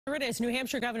Here it is. New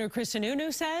Hampshire Governor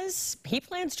Sununu says he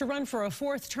plans to run for a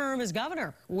fourth term as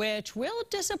governor, which will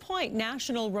disappoint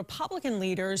national Republican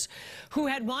leaders who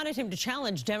had wanted him to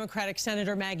challenge Democratic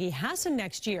Senator Maggie Hassan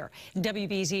next year.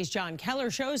 WBZ's John Keller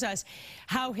shows us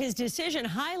how his decision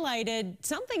highlighted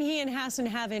something he and Hassan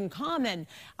have in common,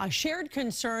 a shared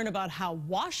concern about how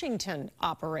Washington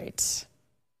operates.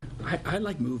 I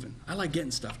like moving. I like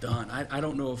getting stuff done. I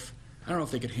don't know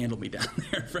if they could handle me down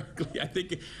there, frankly. I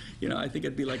think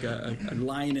it'd be like a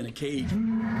lion in a cage.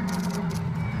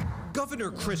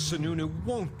 Governor Sununu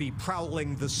won't be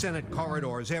prowling the Senate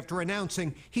corridors after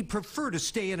announcing he'd prefer to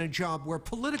stay in a job where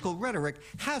political rhetoric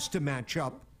has to match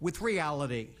up with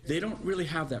reality. They don't really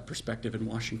have that perspective in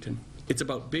Washington. It's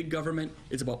about big government.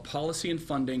 It's about policy and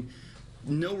funding.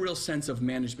 No real sense of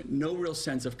management, no real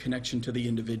sense of connection to the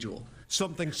individual.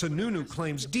 Something Sununu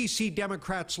claims D.C.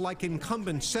 Democrats like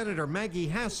incumbent Senator Maggie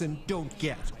Hassan don't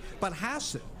get. But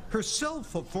Hassan,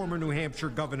 herself a former New Hampshire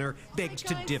governor, begs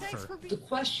to differ. The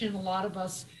question a lot of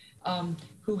us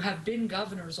who have been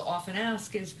governors often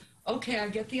ask is, okay, I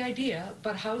get the idea,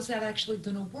 but how's that actually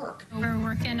going to work? We're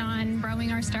working on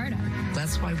growing our startup.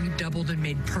 That's why we doubled and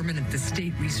made permanent the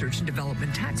state research and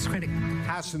development tax credit.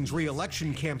 Hassan's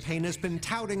re-election campaign has been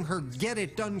touting her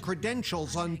get-it-done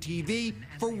credentials on TV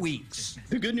for weeks.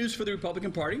 The good news for the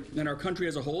Republican Party and our country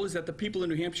as a whole is that the people in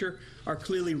New Hampshire are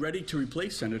clearly ready to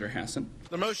replace Senator Hassan.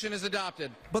 The motion is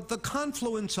adopted. But the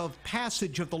confluence of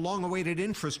passage of the long-awaited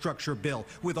infrastructure bill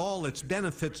with all its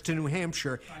benefits to New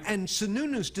Hampshire and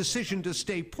Sununu's decision to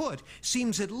stay put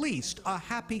seems at least a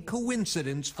happy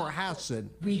coincidence for Hassan.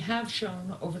 We have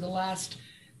shown over the last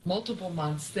multiple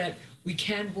months that we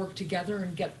can work together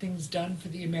and get things done for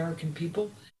the American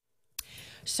people.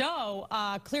 So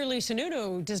clearly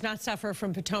Sununu does not suffer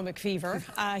from Potomac fever.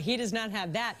 He does not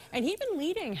have that. And he'd been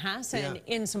leading Hassan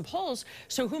in some polls.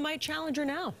 So who might challenge her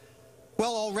now?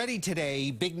 Well, already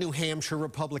today, big New Hampshire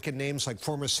Republican names like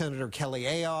former Senator Kelly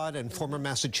Ayotte and former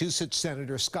Massachusetts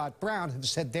Senator Scott Brown have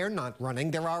said they're not running.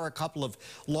 There are a couple of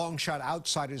long-shot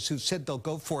outsiders who said they'll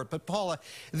go for it. But, Paula,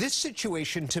 this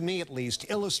situation, to me at least,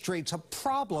 illustrates a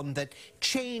problem that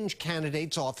change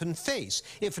candidates often face.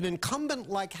 If an incumbent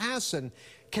like Hassan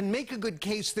can make a good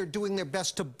case they're doing their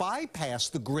best to bypass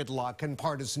the gridlock and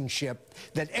partisanship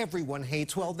that everyone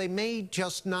hates, well, they may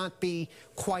just not be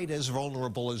quite as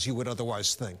vulnerable as you would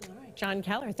otherwise think. All right, John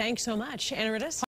Keller, thanks so much. And it is